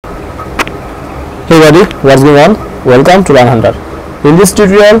Hey buddy, what's going on? Welcome to Run Hunter. In this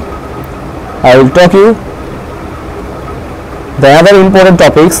tutorial, I will talk you the other important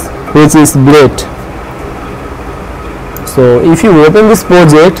topics, which is blade. So if you open this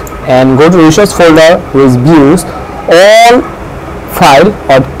project and go to resource folder with views, all file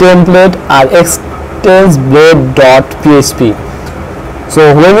or template are extends blade.php.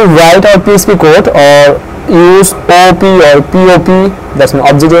 So when we write our PHP code or use OP or POP, that's an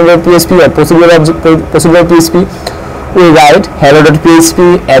object-oriented PHP or procedural PHP, we write hello.php,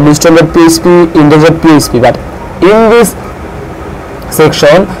 administrator.php, index.php. But in this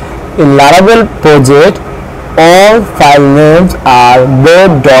section, in Laravel project, all file names are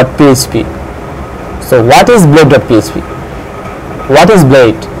blade.php. So what is blade.php? What is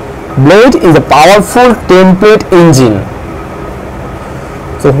blade? Blade is a powerful template engine.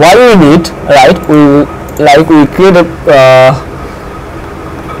 So what we need, right? We create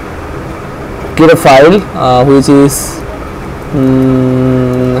a file which is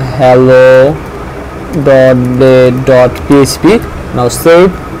hello.blade.php. Now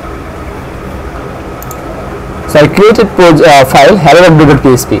save. So I created file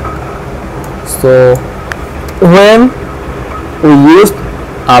hello.blade.php. So when we use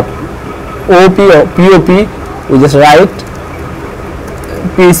OP or POP, we just write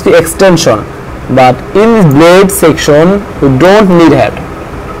PHP extension, but in this blade section we don't need head,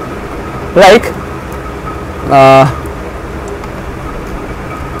 like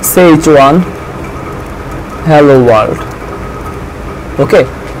say h1 hello world. Okay,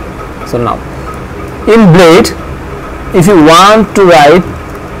 so now in blade, if you want to write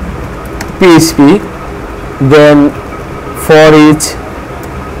PHP, then for each,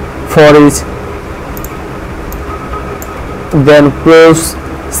 then close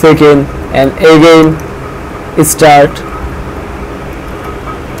second and again start.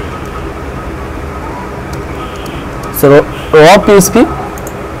 So raw PHP,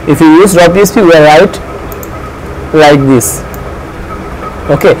 if you use raw PHP, we write like this.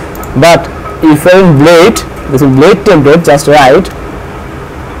 Okay, but if you're in blade, this is blade template, just write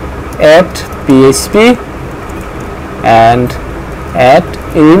at PHP and at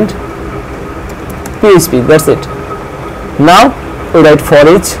int PHP. That's it. Now we write for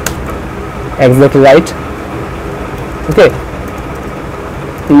each, exactly right. Okay,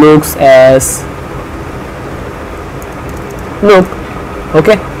 looks as look.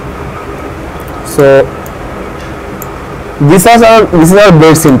 Okay, so this is our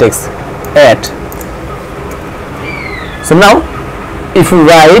blade syntax at. So now if we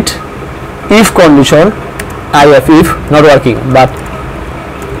write if condition, if not working, but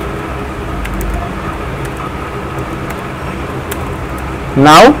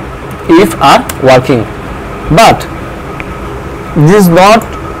now if are working, but this is not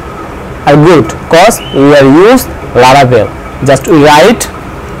a good cause we are use Laravel. Just we write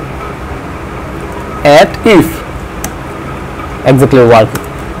at if, exactly working,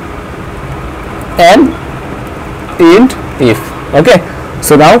 and int if. Okay,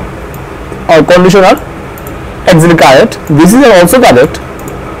 so now our condition are exactly correct. This is also correct.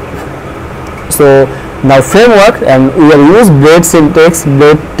 So now framework, and we are use blade syntax,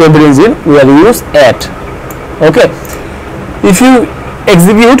 blade table engine, we are use at. Okay, if you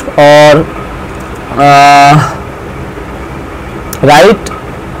execute or write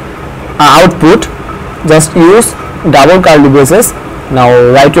output, just use double curly braces. Now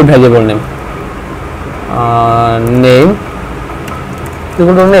write your variable name, name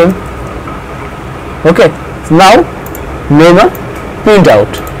equal to name. Okay, so now name a print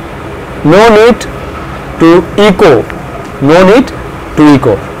out. No need to echo,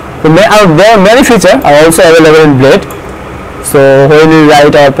 So there are many features are also available in blade. So when we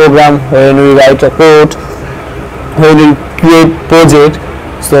write our program, when we write a code, when we create project,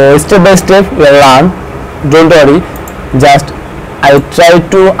 so step by step we learn. Don't worry, just I try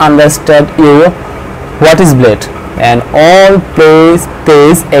to understand you what is blade, and all page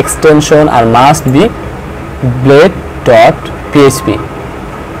extension are must be blade.php.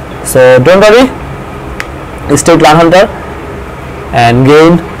 So don't worry, stay Run Hunter and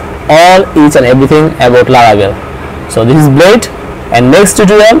gain all each and everything about Laravel. So this is blade, and next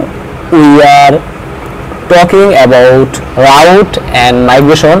tutorial we are talking about route and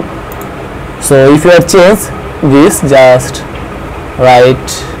migration. So if you have changed this, just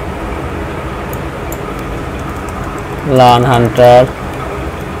write Run Hunter,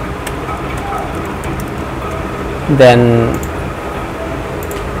 then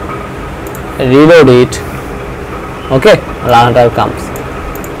reload it. Okay, Run Hunter comes.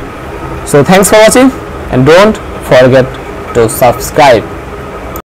 So thanks for watching, and don't forget to subscribe.